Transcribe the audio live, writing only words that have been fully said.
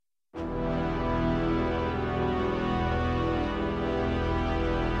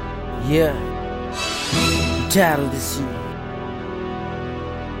Yeah, I'm tired of this shit.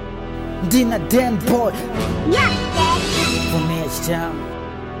 Dina Dan boy. Yes, Dad. From H-Town.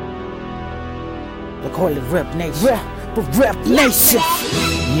 They call it Rap Nation. Rap Nation.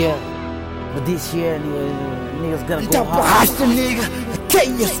 Yeah. But this year, niggas gonna go hard. nigga.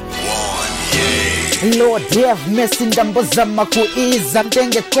 Lord have mercy, ndambo zama kuiza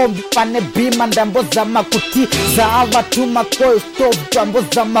ndenge kombi pane bima ndambo zama kutiza avatuma koi stove ndambo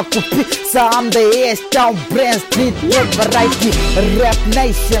zama kupisa. I'm the H-Town brand street rap variety Rap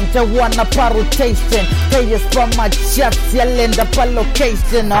Nation tawana pa rotation players from my shots yalenda pa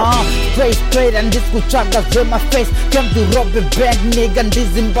location straight and this kuchaga ze my face come to rob a bank nigga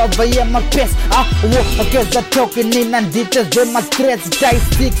ndizimbabwe ya my pest wakeza talking in and details ze my threats die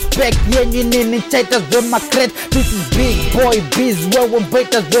six pack yenye nini titles ze my crate. This is big boy biz wewe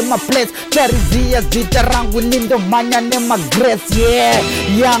mbeta ze my place tarizia zita rangu nindo manya ne my grace. Yeah,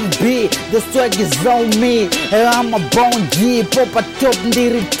 young B, the swag is on me. I'm a bone G, pop a top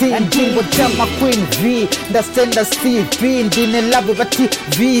ndiri team. And Jimbo chama Queen V, the sender CV. Ndine love ba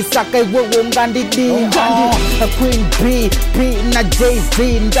TV, sakai wewe Ungandidii. Queen B, P na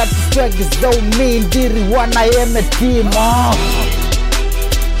Jay-Z. That swag is on me, ndiri wana eme team.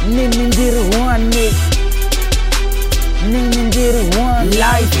 Nini ndiri wane. Nini ndiri one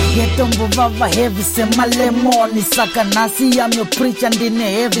life yetombo vava heavy sema lemon saka nasi I'm your preacher ndine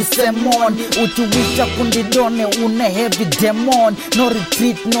heavy sermon utuwisha kundidone une heavy demon no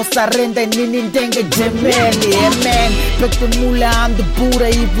retreat no surrender nini ndenge jemeni amen pekte mula I'm the Buddha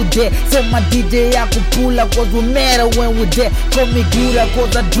evil day sema DJ ya kupula cause we matter when we there call me Gura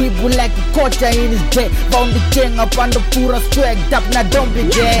cause I dribble like a culture in his day found the king up on the pura swagged up now don't be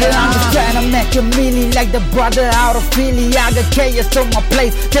gay I'm just trying to make a million like the brother out of Philly. I got chaos on my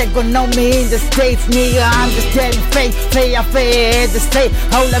place. They gon' know me in the States, nigga. I'm just telling fake, play I fair the state.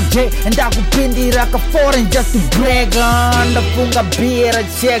 Hold up, J, and I could pin the rock of foreign just to brag on. The funga beer, I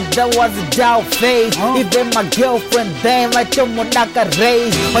check, that was a doubt face. Even my girlfriend, damn, I told me not a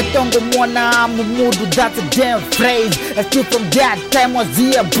raise. I don't go one, I'm a mood, that's a damn phrase. I still from that time was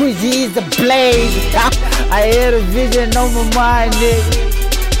here, Breezy is a blaze. I had a vision on my mind, nigga.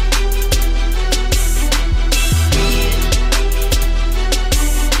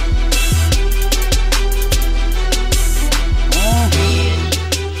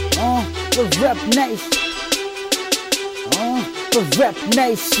 For Rap Nation, for Rap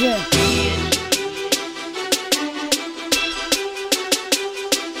Nation.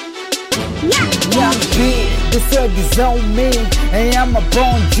 Young B, the swag is on me, and I'm a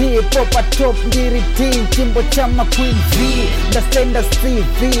bone G. Pop a top ndiri team, Jimbo chama Queen V, the sender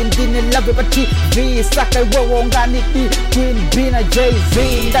CV, ndine love ba TV, sakai wewe Ungandidii, Queen B na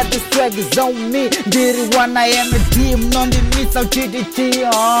Jay-Z. That the swag is on me, ndiri wana eme team, nondi misa GDT.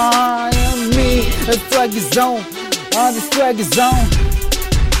 Yeah, me, the swag is on, the swag is on.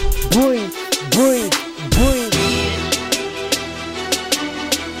 Breathe, breathe.